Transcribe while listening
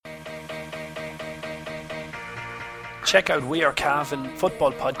Check out We Are Cavan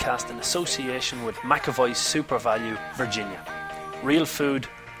football podcast in association with McAvoy's Super Value, Virginia. Real food,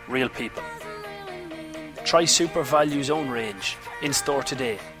 real people. Try Super Value's own range, in store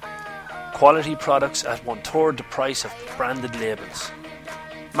today. Quality products at 1/3 the price of branded labels.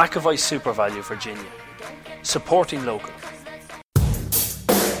 McAvoy's Super Value, Virginia. Supporting local.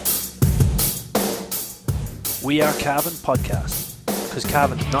 We Are Cavan podcast, because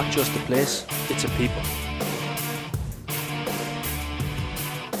Cavan's not just a place, it's a people.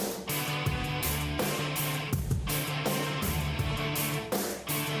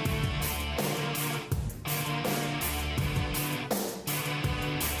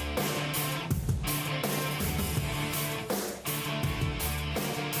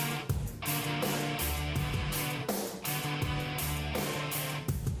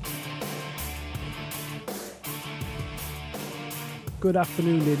 Good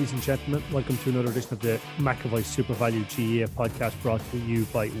afternoon, ladies and gentlemen. Welcome to another edition of the McAvoy Super Value GAA podcast brought to you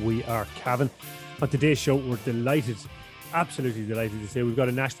by We Are Cavan. On today's show, we're delighted, absolutely delighted to say we've got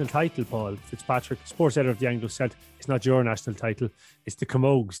a national title, Paul Fitzpatrick, sports editor of the Anglo-Celt. It's not your national title, it's the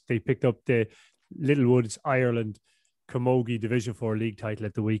Camogues. They picked up the Littlewoods Ireland Camogie Division 4 League title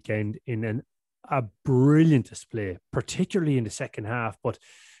at the weekend in a brilliant display, particularly in the second half. But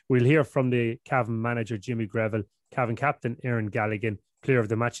we'll hear from the Cavan manager, Jimmy Greville, Cavan captain Aaron Galligan, player of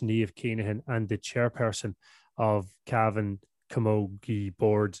the match Niamh Keenahan, and the chairperson of Cavan Camogie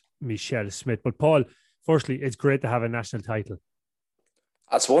board, Michelle Smith. But Paul, firstly, it's great to have a national title.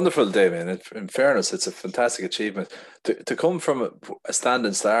 That's wonderful, Damien. In fairness, it's a fantastic achievement. To come from a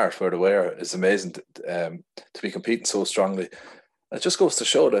standing start where they were is amazing. To be competing so strongly, it just goes to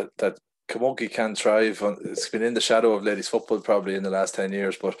show that Camogie can thrive. It's been in the shadow of ladies football probably in the last 10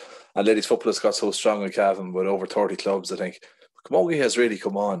 years, and ladies football has got so strong in Cavan with over 30 clubs, I think. Camogie has really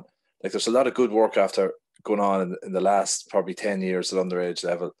come on. Like, there's a lot of good work after going on in the last probably 10 years at underage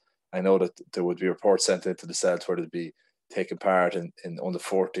level. I know that there would be reports sent into the Celt where they'd be taking part in under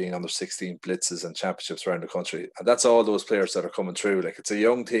 14, under 16 blitzes and championships around the country. And that's all those players that are coming through. Like, it's a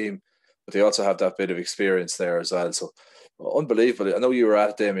young team, but they also have that bit of experience there as well. So unbelievable. I know you were at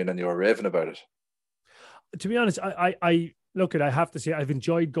it, Damien, and you were raving about it. To be honest, I look at, I have to say, I've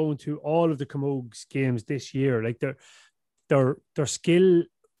enjoyed going to all of the Camogues games this year. Like, their skill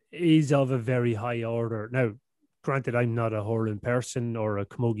is of a very high order. Now, granted, I'm not a hurling person or a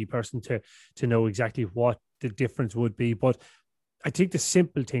Camogie person to know exactly what the difference would be, but I think the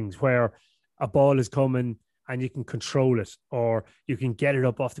simple things where a ball is coming and you can control it, or you can get it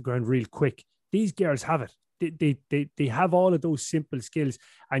up off the ground real quick, these girls have it. They have all of those simple skills,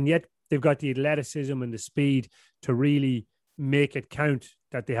 and yet they've got the athleticism and the speed to really make it count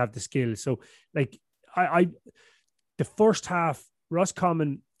that they have the skills. So, like, the first half,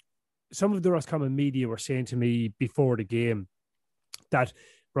 Roscommon, some of the Roscommon media were saying to me before the game that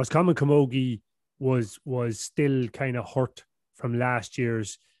Roscommon Camogie was still kind of hurt from last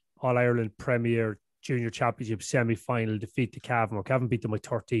year's All-Ireland Premier Junior Championship semi-final defeat to Cavan, where Cavan beat them by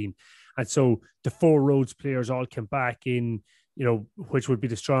 13. And so the four Rhodes players all came back in, which would be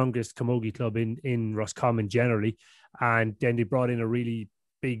the strongest Camogie club in Roscommon generally. And then they brought in a really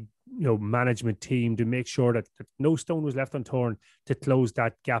big, management team to make sure that no stone was left unturned to close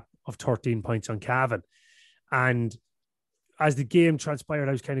that gap of 13 points on Cavan. And as the game transpired,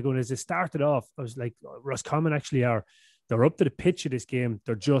 I was kind of going, as it started off, I was like, Roscommon actually they're up to the pitch of this game.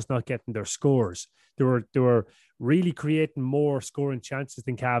 They're just not getting their scores. They were really creating more scoring chances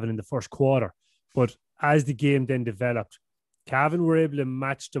than Cavan in the first quarter. But as the game then developed, Cavan were able to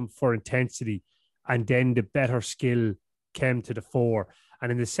match them for intensity, and then the better skill came to the fore.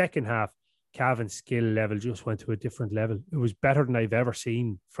 And in the second half, Cavan's skill level just went to a different level. It was better than I've ever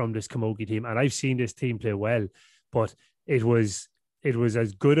seen from this Camogie team. And I've seen this team play well, but it was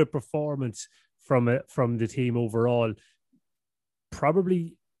as good a performance from the team overall.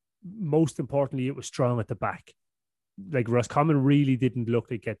 Probably most importantly, it was strong at the back. Like, Roscommon really didn't look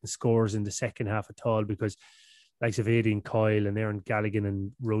like getting scores in the second half at all, because likes of Aidan Coyle and Aaron Galligan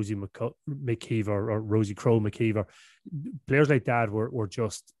and Rosie McKeever, or Rosie Crow McKeever, players like that were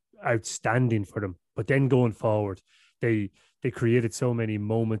just outstanding for them. But then going forward, they created so many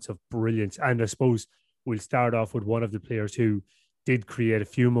moments of brilliance. And I suppose we'll start off with one of the players who did create a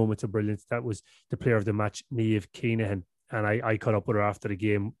few moments of brilliance. That was the player of the match, Niamh Keenahan. And I caught up with her after the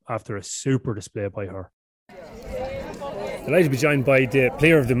game, after a super display by her. Delighted to be joined by the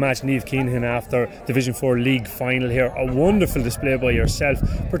player of the match, Niamh Keenahan, after Division 4 League final here. A wonderful display by yourself,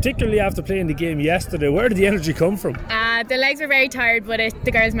 particularly after playing the game yesterday. Where did the energy come from? The legs were very tired, but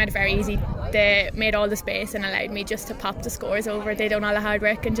the girls made it very easy. they made all the space and allowed me just to pop the scores over. They done all the hard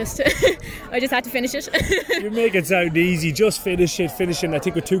work and just I just had to finish it. You make it sound easy, just finishing I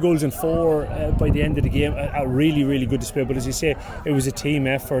think with 2 goals and 4 by the end of the game. A really, really good display, but as you say, it was a team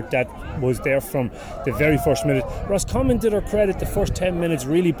effort that was there from the very first minute. Roscommon, to their credit, the first 10 minutes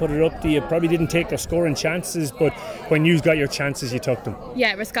really put it up to you. Probably didn't take their scoring chances, but when you got your chances, you took them.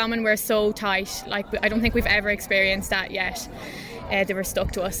 Yeah, Roscommon were so tight. Like, I don't think we've ever experienced that yet. They were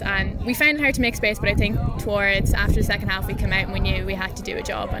stuck to us, and we found it hard to make space, but I think towards after the second half we came out and we knew we had to do a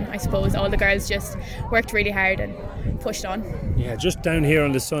job, and I suppose all the girls just worked really hard and pushed on. Yeah, just down here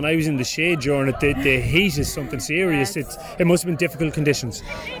on the sun, I was in the shade during it. The heat is something serious. Yes. It must have been difficult conditions.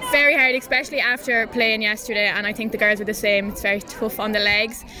 Very hard, especially after playing yesterday, and I think the girls were the same. It's very tough on the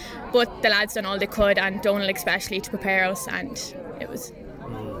legs, but the lads done all they could, and Donal especially, to prepare us, and it was...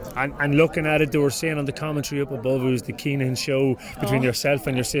 And looking at it, they were saying on the commentary up above, it was the Keenan show between yourself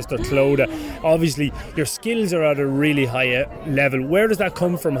and your sister Clodagh. Obviously, your skills are at a really high level. Where does that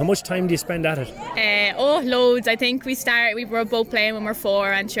come from? How much time do you spend at it? Loads. I think we were both playing when we were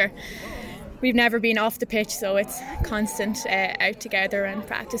 4, and sure, we've never been off the pitch, so it's constant out together and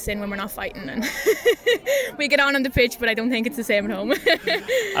practicing when we're not fighting, and we get on the pitch, but I don't think it's the same at home.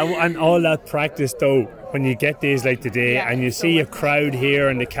 And all that practice though, when you get days like today, yeah, and you see a crowd here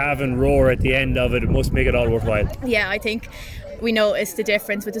and the Cavan roar at the end of it, it must make it all worthwhile. Yeah, I think we noticed the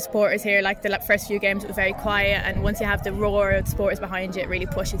difference with the supporters here. Like the first few games, it was very quiet, and once you have the roar of the supporters behind you, it really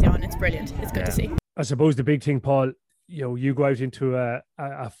pushes you on. It's brilliant. It's good to see. I suppose the big thing, Paul, you go out into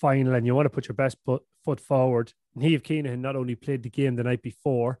a final and you want to put your best foot forward. Niamh Keenan not only played the game the night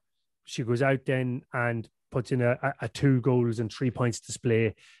before, she goes out then and puts in a 2 goals and 3 points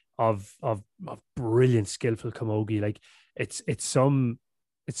display of brilliant, skillful camogie. Like it's some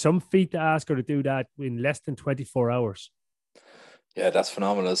feat to ask her to do that in less than 24 hours. Yeah, that's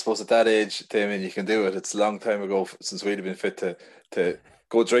phenomenal. I suppose at that age, Damien, you can do it. It's a long time ago since we'd have been fit to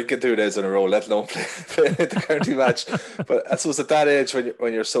go drinking 2 days in a row, let alone play the county match. But I suppose at that age,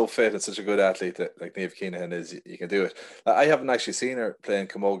 when you're so fit and such a good athlete like Niamh Keenan is, you can do it. I haven't actually seen her playing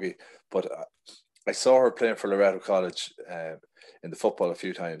camogie, but I saw her playing for Loreto College in the football a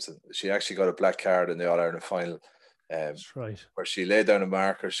few times, and she actually got a black card in the All-Ireland final. That's right. Where she laid down a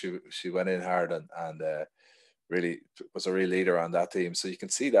marker, she went in hard and really was a real leader on that team. So you can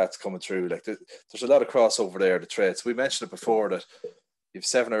see that's coming through. Like there's a lot of crossover there, the traits. We mentioned it before that you've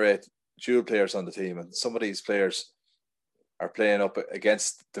 7 or 8 dual players on the team, and some of these players are playing up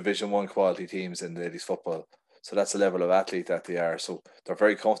against Division 1 quality teams in ladies football. So that's the level of athlete that they are. So they're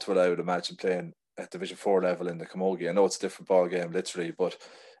very comfortable, I would imagine, playing at Division 4 level in the camogie. I know it's a different ball game, literally, but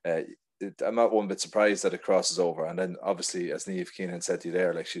I'm not one bit surprised that it crosses over. And then obviously, as Niamh Keenan said to you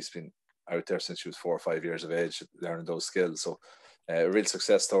there, like she's been out there since she was 4 or 5 years of age, learning those skills. So a real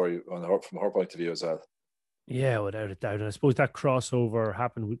success story from her point of view as well. Yeah, without a doubt. And I suppose that crossover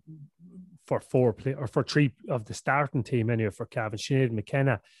happened for 3 of the starting team anyway for Cavan. Sinead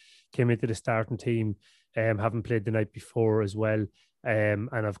McKenna came into the starting team, having played the night before as well. And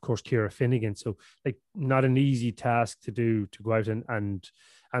of course, Ciara Finnegan. So like not an easy task to do, to go out and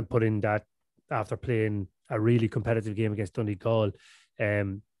put in that after playing a really competitive game against Donegal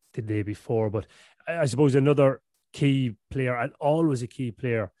the day before. But I suppose another key player, and always a key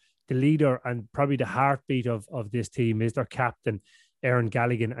player, the leader and probably the heartbeat of this team is their captain, Erin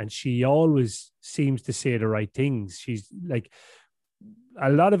Galligan, and she always seems to say the right things. She's like a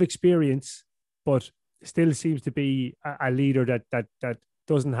lot of experience, but still seems to be a leader that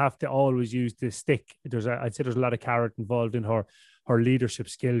doesn't have to always use the stick. I'd say there's a lot of carrot involved in her leadership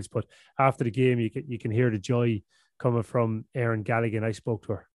skills. But after the game, you can hear the joy coming from Erin Galligan. I spoke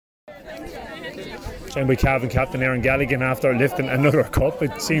to her. Joined by Cavan captain Erin Galligan after lifting another cup.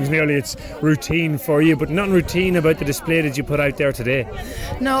 It seems nearly it's routine for you, but nothing routine about the display that you put out there today.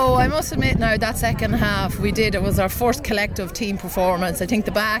 No, I must admit now that second half it was our first collective team performance. I think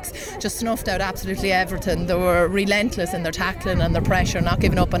the backs just snuffed out absolutely everything. They were relentless in their tackling and their pressure, not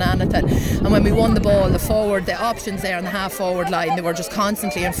giving up on anything. And when we won the ball, the options there on the half forward line, they were just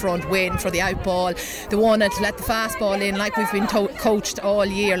constantly in front waiting for the out ball. They wanted to let the fast ball in, like we've been coached all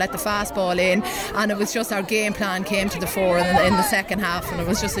year, let the fast ball in, and it was just our game plan came to the fore in the second half, and it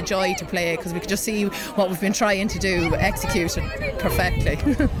was just a joy to play because we could just see what we've been trying to do executed perfectly.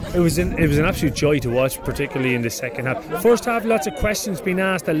 It was an absolute joy to watch, particularly in the second half. First half, lots of questions being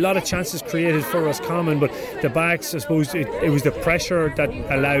asked, a lot of chances created for Roscommon, but the backs, I suppose it was the pressure that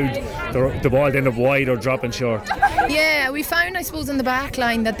allowed the ball to end up wide or dropping short. Yeah, we found, I suppose, in the back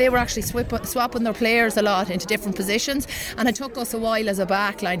line that they were actually swapping their players a lot into different positions, and it took us a while as a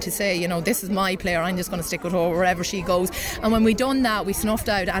back line to say, this is my player, I'm just going to stick with her wherever she goes. And when we done that, we snuffed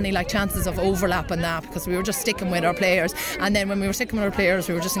out any like chances of overlap in that, because we were just sticking with our players. And then when we were sticking with our players,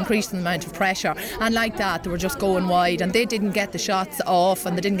 we were just increasing the amount of pressure, and like that they were just going wide, and they didn't get the shots off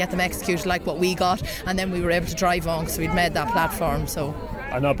and they didn't get them executed like what we got, and then we were able to drive on because we'd made that platform. So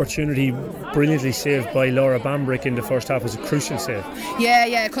an opportunity brilliantly saved by Laura Bambrick in the first half was a crucial save. Yeah,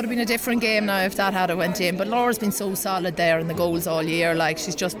 it could have been a different game now if that had went in, but Laura's been so solid there in the goals all year. Like,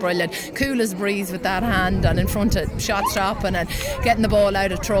 she's just brilliant, cool as a breeze with that hand, and in front of shot stopping and getting the ball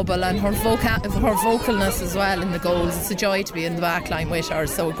out of trouble, and her vocalness as well in the goals. It's a joy to be in the back line with her.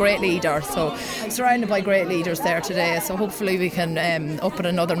 So a great leader, so surrounded by great leaders there today, so hopefully we can up it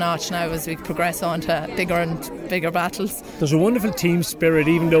another notch now as we progress on to bigger and bigger battles. There's a wonderful team spirit,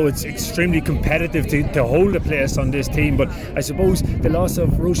 even though it's extremely competitive to hold a place on this team. But I suppose the loss of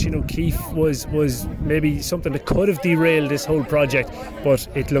Roisin O'Keefe was maybe something that could have derailed this whole project, but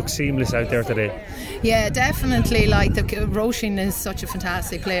it looks seamless out there today. Yeah, definitely. Like, Roisin is such a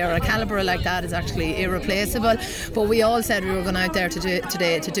fantastic player. A calibre like that is actually irreplaceable, but we all said we were going out there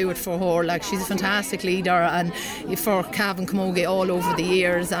today to do it for her. Like, she's a fantastic leader, and for Cavan Camogie all over the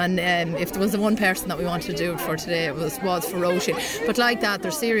years, and if there was the one person that we wanted to do it for today, it was for Roisin. But like that,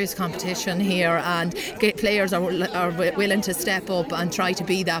 there's serious competition here, and players are willing to step up and try to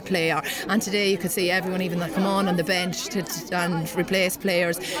be that player. And today you could see everyone even that come on the bench and replace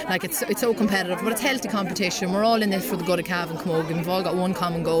players. Like, it's so competitive, but it's healthy competition. We're all in this for the good of Cavan Camogie. We've all got one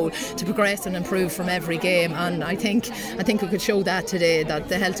common goal, to progress and improve from every game, and I think we could show that today, that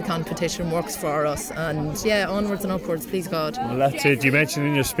the healthy competition works for us. And yeah, onwards and upwards, please God. Well, that's it. You mentioned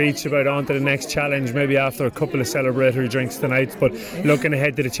in your speech about on to the next challenge, maybe after a couple of celebratory drinks tonight, but looking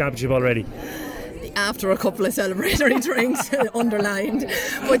ahead to the championship already. After a couple of celebratory drinks underlined,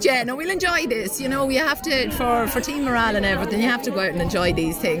 but yeah, no, we'll enjoy this. You know, we have to, for team morale and everything, you have to go out and enjoy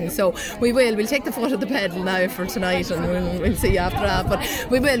these things. So we'll take the foot of the pedal now for tonight, and we'll see after that. But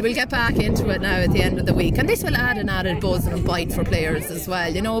we'll get back into it now at the end of the week, and this will add an added buzz and bite for players as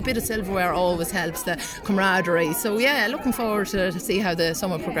well. You know, a bit of silverware always helps the camaraderie. So yeah, looking forward to see how the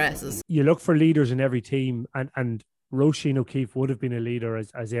summer progresses. You look for leaders in every team, and Roisin O'Keefe would have been a leader,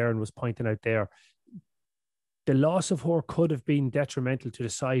 as Aaron was pointing out there. The loss of her could have been detrimental to the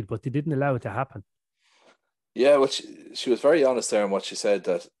side, but they didn't allow it to happen. Yeah, well, she was very honest there in what she said,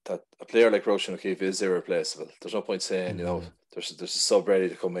 that a player like Roisin O'Keefe is irreplaceable. There's no point saying, you know, there's a sub ready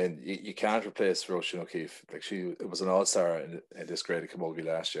to come in. You can't replace Roisin O'Keefe. Like, it was an all-star in this grade of Camogie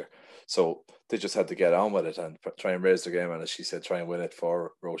last year. So they just had to get on with it and try and raise their game, and as she said, try and win it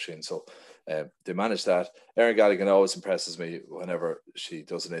for Roisin. So they managed that. Erin Galligan always impresses me whenever she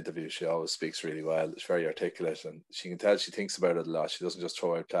does an interview. She always speaks really well. She's very articulate, and she can tell she thinks about it a lot. She doesn't just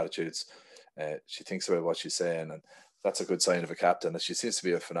throw out platitudes. She thinks about what she's saying, and that's a good sign of a captain. And she seems to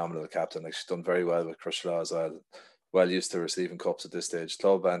be a phenomenal captain. Like, she's done very well with Crushlaw as well. Well used to receiving cups at this stage,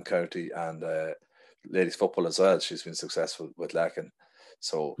 club and county, and ladies football as well. She's been successful with Lacken.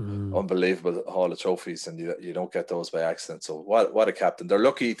 So unbelievable haul of trophies, and you don't get those by accident. So what a captain. They're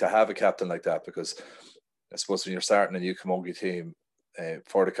lucky to have a captain like that, because I suppose when you're starting a new Camogie team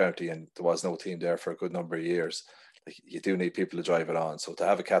for the county, and there was no team there for a good number of years, like, you do need people to drive it on. So to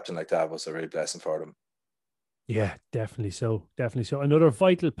have a captain like that was a real blessing for them. Yeah, definitely so. Definitely so. Another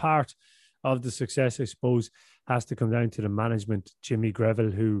vital part of the success, I suppose, has to come down to the management. Jimmy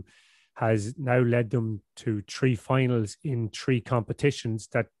Greville, who has now led them to 3 finals in 3 competitions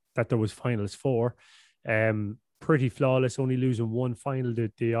that there was finals for. Pretty flawless, only losing 1 final,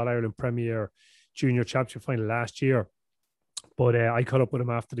 the All-Ireland Premier Junior Championship final last year. But I caught up with him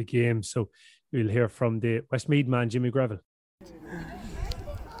after the game, so we'll hear from the Westmeath man, Jimmy Greville.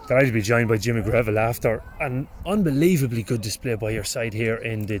 Delighted to be joined by Jimmy Greville after an unbelievably good display by your side here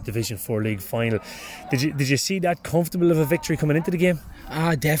in the Division 4 League final. Did you see that comfortable of a victory coming into the game?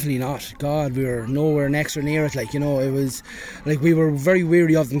 Definitely not. God, we were nowhere next or near it. Like, you know, it was like we were very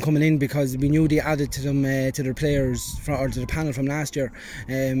weary of them coming in, because we knew they added to them to their players or to the panel from last year.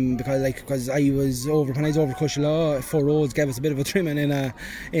 Because I was over when I was over Cushlaw, 4 Roads gave us a bit of a trimming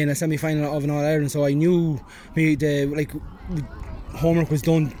in a semi-final of an All-Ireland. So I knew homework was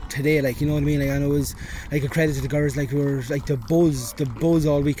done today, like, you know what I mean, like, and it was like a credit to the girls. Like, we were like the buzz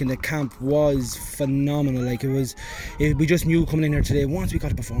all week in the camp was phenomenal. Like, we just knew coming in here today, once we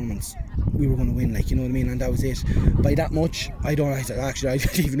got a performance, we were going to win, like, you know what I mean, and that was it. By that much, I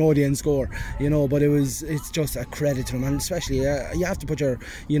didn't even know the end score, you know, but it's just a credit to them, and especially you have to put your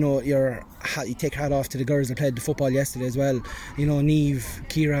hat, you take hat off to the girls that played the football yesterday as well, you know, Niamh,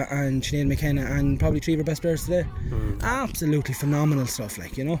 Ciara and Sinead McKenna, and probably 3 of our best players today. Absolutely phenomenal. phenomenal stuff,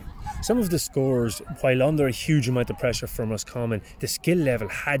 like, you know. Some of the scores, while under a huge amount of pressure from Roscommon, the skill level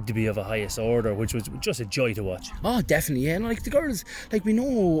had to be of a highest order, which was just a joy to watch. Oh, definitely, yeah. And like the girls, like we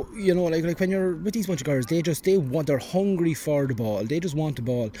know, you know, like when you're with these bunch of girls, they're hungry for the ball. They just want the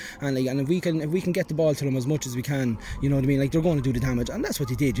ball, and if we can get the ball to them as much as we can, you know what I mean. Like they're going to do the damage, and that's what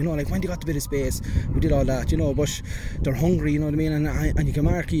they did. You know, like when they got the bit of space, we did all that. You know, but they're hungry. You know what I mean. And you can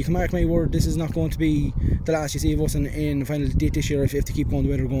mark my word, this is not going to be the last you see of us in the final date this year if they keep going the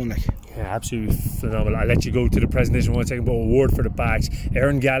way they're going, like. Yeah, absolutely phenomenal. I'll let you go to the presentation one second, but a word for the backs.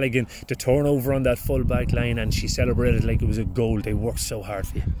 Erin Galligan, the turnover on that full back line, and she celebrated like it was a goal. They worked so hard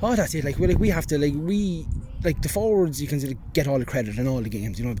for you. Oh, that's it. We have to, the forwards, you can get all the credit in all the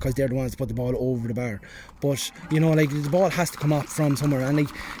games, you know, because they're the ones that put the ball over the bar. But, you know, like the ball has to come up from somewhere, and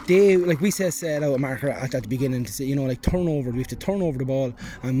we said out at Marker at the beginning to say, you know, like turnover, we have to turn over the ball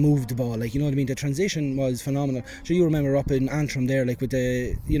and move the ball, like, you know what I mean. The transition was phenomenal. So you remember up in Antrim there, like with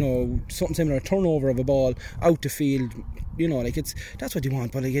the, you know, something similar, turnover of a ball out the field, you know, like that's what you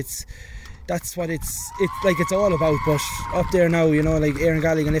want, but like that's what it's all about. But up there now, you know, like Erin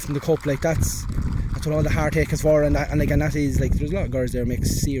Galligan lifting the cup, like that's what all the heartache is for, and that is like, there's a lot of girls there make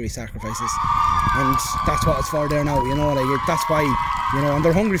serious sacrifices, and that's what it's for there now, you know, like that's why, you know, and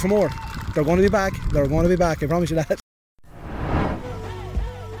they're hungry for more. They're going to be back, I promise you that.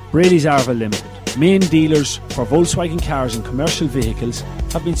 Brady's Arva Limited, main dealers for Volkswagen cars and commercial vehicles,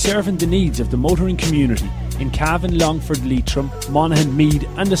 have been serving the needs of the motoring community in Cavan, Longford, Leitrim, Monaghan, Meath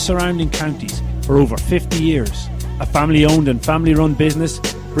and the surrounding counties for over 50 years. A family owned and family run business,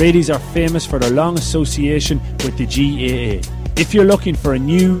 Brady's are famous for their long association with the GAA. If you're looking for a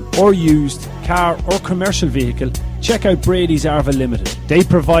new or used car or commercial vehicle, check out Brady's Arva Limited. They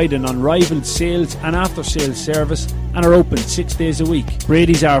provide an unrivaled sales and after sales service and are open 6 days a week.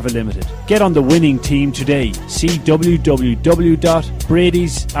 Brady's Arva Limited. Get on the winning team today. See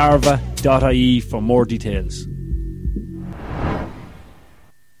www.bradysarva.ie for more details.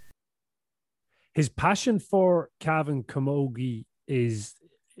 His passion for Cavan Camogie is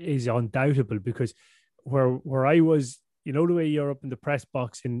undoubtable, because where I was, you know, the way you're up in the press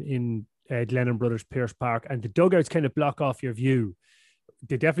box in Glennon Brothers Pierce Park, and the dugouts kind of block off your view.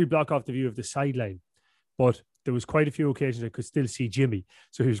 They definitely block off the view of the sideline, but there was quite a few occasions I could still see Jimmy.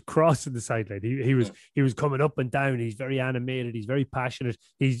 So he was crossing the sideline. He was coming up and down. He's very animated. He's very passionate.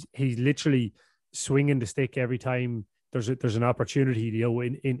 He's literally swinging the stick every time there's an opportunity, you know,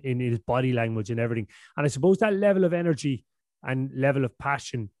 in his body language and everything. And I suppose that level of energy and level of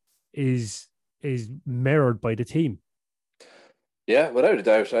passion is mirrored by the team. Yeah, without a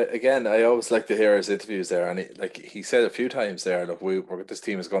doubt. I always like to hear his interviews there, and he said a few times there, look, this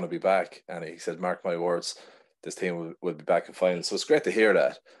team is going to be back, and he said, mark my words, this team will be back in final. So it's great to hear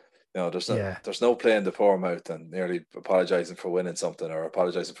that. You know, there's no playing the poor mouth and nearly apologising for winning something or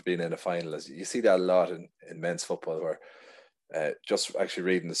apologising for being in a final. You see that a lot in men's football, where just actually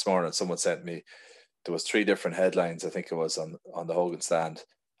reading this morning, someone sent me, there was 3 different headlines, I think it was, on the Hogan stand,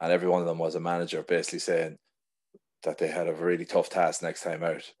 and every one of them was a manager basically saying that they had a really tough task next time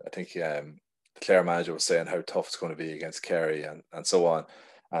out. I think the Clare manager was saying how tough it's going to be against Kerry and so on.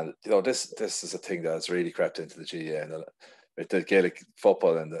 And, you know, this is a thing that has really crept into the GAA and the Gaelic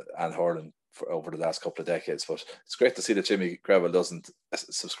football and hurling over the last couple of decades. But it's great to see that Jimmy Greville doesn't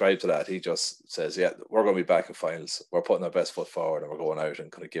subscribe to that. He just says, yeah, we're going to be back in finals. We're putting our best foot forward and we're going out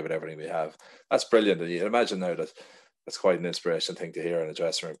and going to give it everything we have. That's brilliant. And you imagine now that that's quite an inspiration thing to hear in a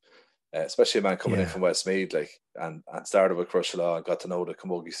dressing room. Especially a man coming in from Westmeath, and started with Crushlaw and got to know the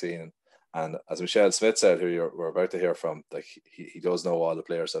camogie scene. And as Michelle Smith said, who we're about to hear from, he does know all the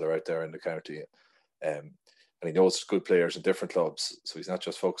players that are out there in the county, and he knows good players in different clubs. So he's not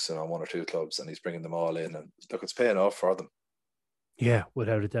just focusing on 1 or 2 clubs, and he's bringing them all in. And look, it's paying off for them. Yeah,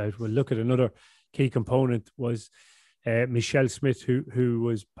 without a doubt. Well, look at another key component was Michelle Smith, who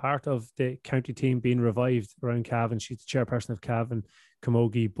was part of the county team being revived around Cavan. She's the chairperson of Cavan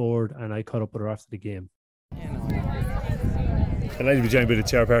Camogie board, and I caught up with her after the game. Delighted to be joined by the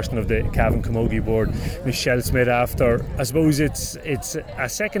chairperson of the Cavan Camogie board, Michelle Smith. After, I suppose it's a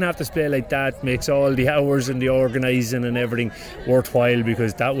second half display like that makes all the hours and the organising and everything worthwhile,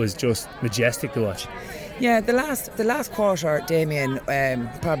 because that was just majestic to watch. Yeah, the last quarter, Damien,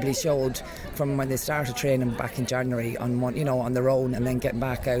 probably showed from when they started training back in January on their own, and then getting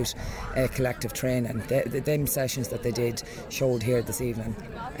back out collective training. Them sessions that they did showed here this evening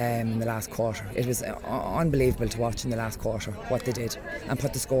in the last quarter. It was unbelievable to watch in the last quarter what they did and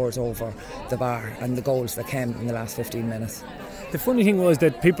put the scores over the bar and the goals that came in the last 15 minutes. The funny thing was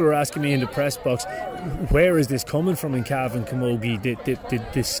that people were asking me in the press box, where is this coming from in Cavan Camogie?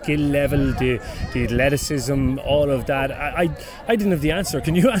 The skill level, the athleticism, sexism, all of that. I didn't have the answer.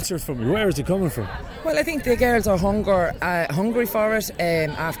 Can you answer it for me? Where is it coming from? Well, I think the girls are hungry for it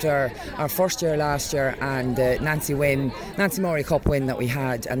after our first year last year and Nancy Murray Cup win that we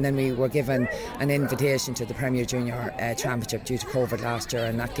had, and then we were given an invitation to the Premier Junior Championship due to COVID last year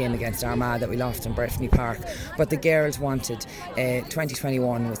and that game against Armagh that we lost in Breffni Park. But the girls wanted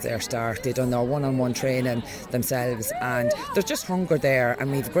 2021 was their start. They'd done their one-on-one training themselves, and there's just hunger there,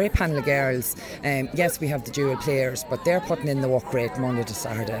 and we have a great panel of girls. Yes, we have the dual players, but they're putting in the work rate Monday to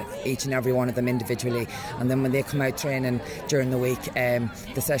Saturday, each and every one of them individually, and then when they come out training during the week,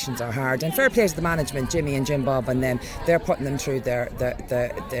 the sessions are hard. And fair play to the management, Jimmy and Jim Bob and them, they're putting them through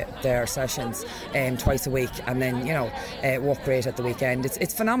their sessions twice a week, and then work rate at the weekend.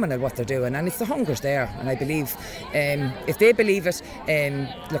 It's phenomenal what they're doing, and it's the hunger's there, and I believe if they believe it,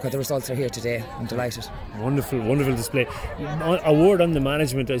 look at the results are here today. I'm delighted. Wonderful display. A word on the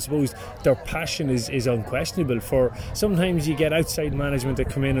management, I suppose their passion is unquestionable. For sometimes you get outside management that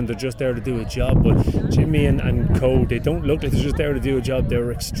come in and they're just there to do a job, but Jimmy and Co, they don't look like they're just there to do a job.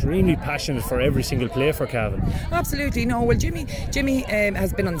 They're extremely passionate for every single play for Cavan. Absolutely. No, well, Jimmy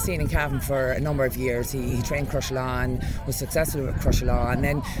has been on the scene in Cavan for a number of years. He trained Crushlawn, was successful with Crushlawn, and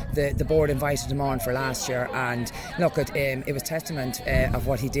then the board invited him on for last year, and look, it was testament of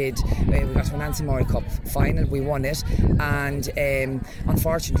what he did. We got to a Nancy Murray Cup final, we won it, and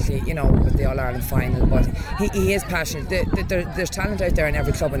unfortunately, with the All-Ireland final, but he is passionate. There's talent out there in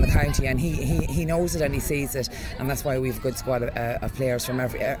every club in the county, and he knows it and he sees it, and that's why we have a good squad of players from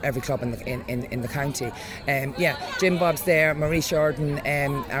every club in the county. Jim Bob's there, Marie Sheridan,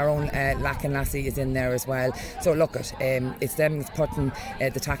 our own Lacken Lassie is in there as well. So look, it's them that's putting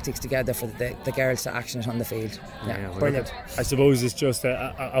the tactics together for the girls to action it on the field. Brilliant. I suppose it's just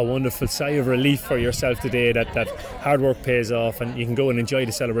a wonderful sigh of relief for yourself today that hard work pays off, and you can go and enjoy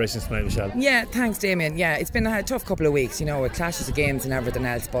the celebrations tonight, Michelle. Yeah, thanks, Damien. Yeah, it's been a tough couple of weeks, with clashes of games and everything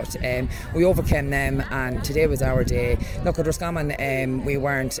else, but we overcame them, and today was our day. Look, at Roscommon, we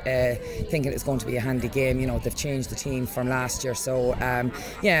weren't thinking it was going to be a handy game. They've changed the team from last year, so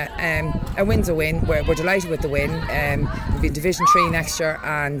a win's a win. We're delighted with the win. We'll be in Division 3 next year,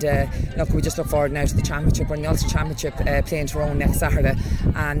 and look, we just look forward now to the Championship. We're in the Ulster Championship playing Tyrone next Saturday,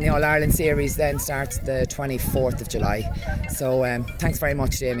 and the All-Ireland Series then starts the 24th of July. So thanks very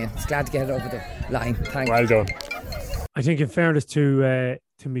much, Damien. It's glad to get it over the line. Thanks. Well done. I think in fairness to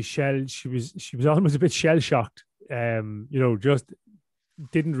Michelle, she was almost a bit shell-shocked. Just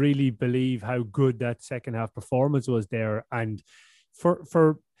didn't really believe how good that second half performance was there. And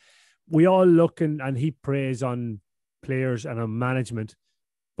for we all look and heap praise on players and on management,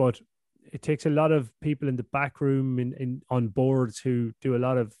 but it takes a lot of people in the back room on boards who do a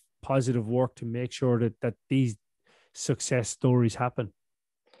lot of positive work to make sure that these success stories happen.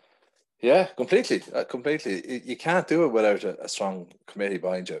 Yeah, completely. You can't do it without a strong committee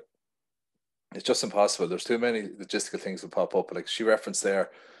behind you. It's just impossible. There's too many logistical things that pop up. Like she referenced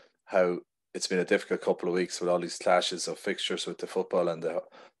there, how it's been a difficult couple of weeks with all these clashes of fixtures with the football and the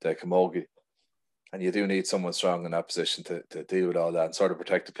camogie. And you do need someone strong in that position to deal with all that and sort of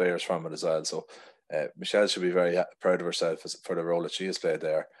protect the players from it as well. So Michelle should be very proud of herself for the role that she has played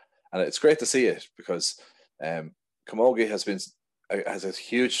there. And it's great to see it because camogie has a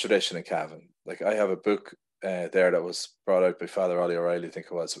huge tradition in Cavan. Like I have a book there that was brought out by Father Ollie O'Reilly, I think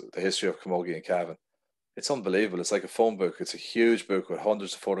it was, the history of camogie in Cavan. It's unbelievable. It's like a phone book. It's a huge book with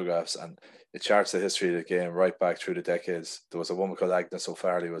hundreds of photographs, and it charts the history of the game right back through the decades. There was a woman called Agnes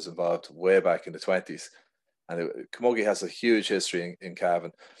O'Farrelly who was involved way back in the 20s, and camogie has a huge history in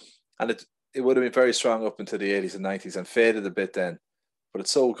Cavan, and it would have been very strong up into the 80s and 90s and faded a bit then, but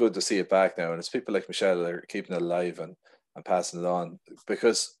it's so good to see it back now, and it's people like Michelle that are keeping it alive and passing it on,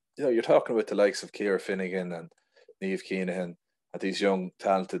 because you're talking about the likes of Ciara Finnegan and Niamh Keenahan and these young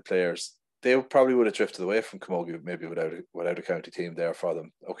talented players. They probably would have drifted away from camogie maybe without a county team there for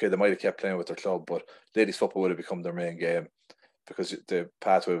them. Okay, they might have kept playing with their club, but ladies football would have become their main game because the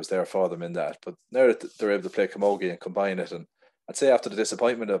pathway was there for them in that. But now that they're able to play camogie and combine it, and I'd say after the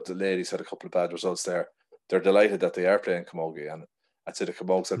disappointment of the ladies had a couple of bad results there, they're delighted that they are playing camogie, and I'd say the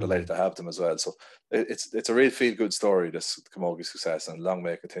camogues are delighted to have them as well. So it's a real feel-good story, this camogie success, and long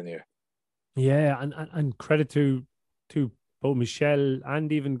may it continue. Yeah, and credit to both Michelle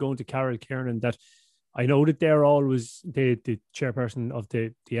and even going to Carol Kiernan, that I know that they're always the chairperson of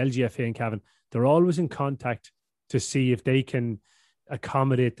the LGFA in Cavan. They're always in contact to see if they can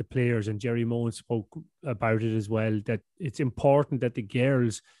accommodate the players, and Jerry Mohan spoke about it as well, that it's important that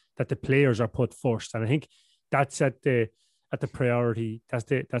the players are put first, and I think that's at the priority.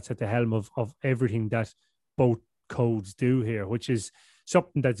 That's at the helm of everything that both codes do here, which is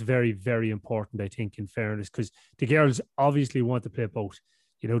something that's very, very important, I think, in fairness, because the girls obviously want to play both.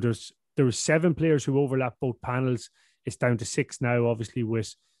 You know, there were 7 players who overlap both panels. It's down to 6 now, obviously,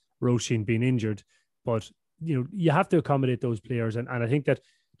 with Roisin being injured. But, you know, you have to accommodate those players. And I think that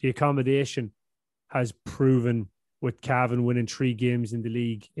the accommodation has proven, with Cavan winning 3 games in the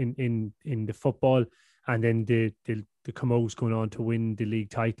league in the football, and then the Camogues going on to win the league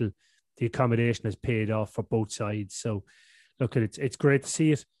title, the accommodation has paid off for both sides. So look, it's great to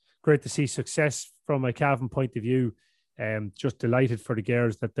see it. Great to see success from a Cavan point of view. Just delighted for the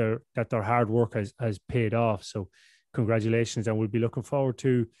girls that their hard work has paid off. So congratulations, and we'll be looking forward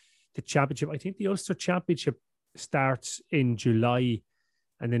to the championship. I think the Ulster Championship starts in July,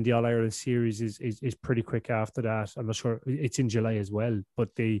 and then the All Ireland Series is pretty quick after that. I'm not sure it's in July as well,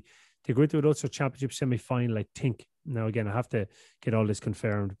 but they go into an Ulster Championship semi-final, I think. Now again, I have to get all this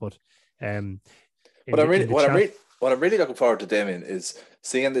confirmed, but what I'm really looking forward to, Damien, is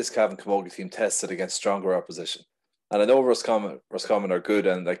seeing this Cavan Camogie team tested against stronger opposition. And I know Roscommon are good,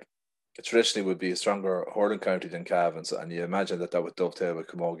 and like it traditionally would be a stronger hurling county than Cavan, and you imagine that would dovetail with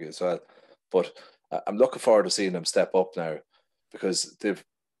Camogie as well. But I'm looking forward to seeing them step up now, because they've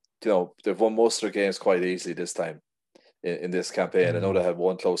won most of their games quite easily this time in this campaign. I know they had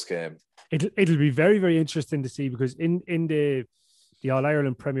one close game. It'll be very, very interesting to see, because in the All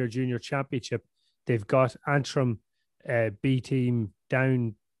Ireland Premier Junior Championship, they've got Antrim B team,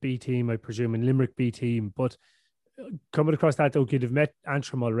 Down B team, I presume, and Limerick B team. But coming across that, though, they've met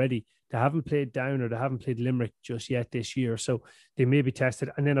Antrim already. They haven't played Down or they haven't played Limerick just yet this year, so they may be tested.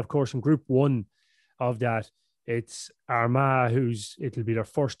 And then, of course, in Group 1 of that, it's Armagh, it'll be their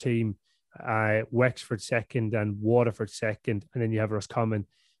first team, Wexford second, and Waterford second, and then you have Roscommon,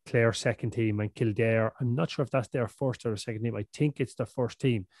 Clare second team, and Kildare. I'm not sure if that's their first or their second team. I think it's their first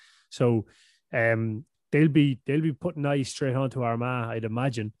team. So they'll be putting eyes straight on to Armagh, I'd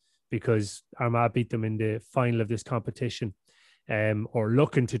imagine, because Armagh beat them in the final of this competition, or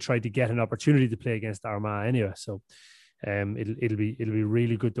looking to try to get an opportunity to play against Armagh anyway. So it'll be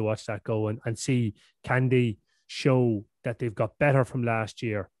really good to watch that go and see, can they show that they've got better from last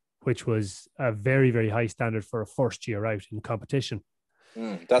year, which was a very, very high standard for a first year out in competition.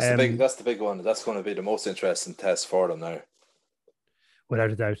 That's the big one. That's going to be the most interesting test for them now. Without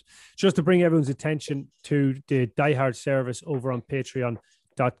a doubt. Just to bring everyone's attention to the Die Hard service over on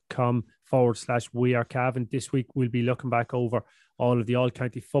patreon.com/We Are Cavan. This week we'll be looking back over all of the All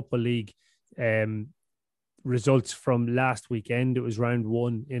County Football League results from last weekend. It was round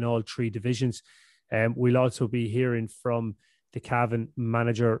 1 in all 3 divisions. We'll also be hearing from the Cavan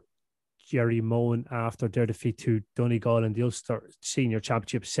manager, Jerry Mohan, after their defeat to Donegal in the Ulster Senior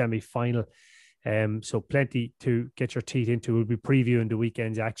Championship semi-final. So plenty to get your teeth into. We'll be previewing the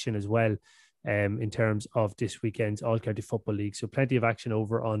weekend's action as well, in terms of this weekend's All County Football League. So plenty of action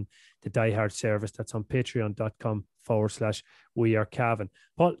over on the Die Hard service. That's on patreon.com/We Are Cavan.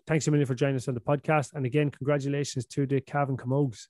 Paul, thanks a million for joining us on the podcast. And again, congratulations to the Cavan Camogues.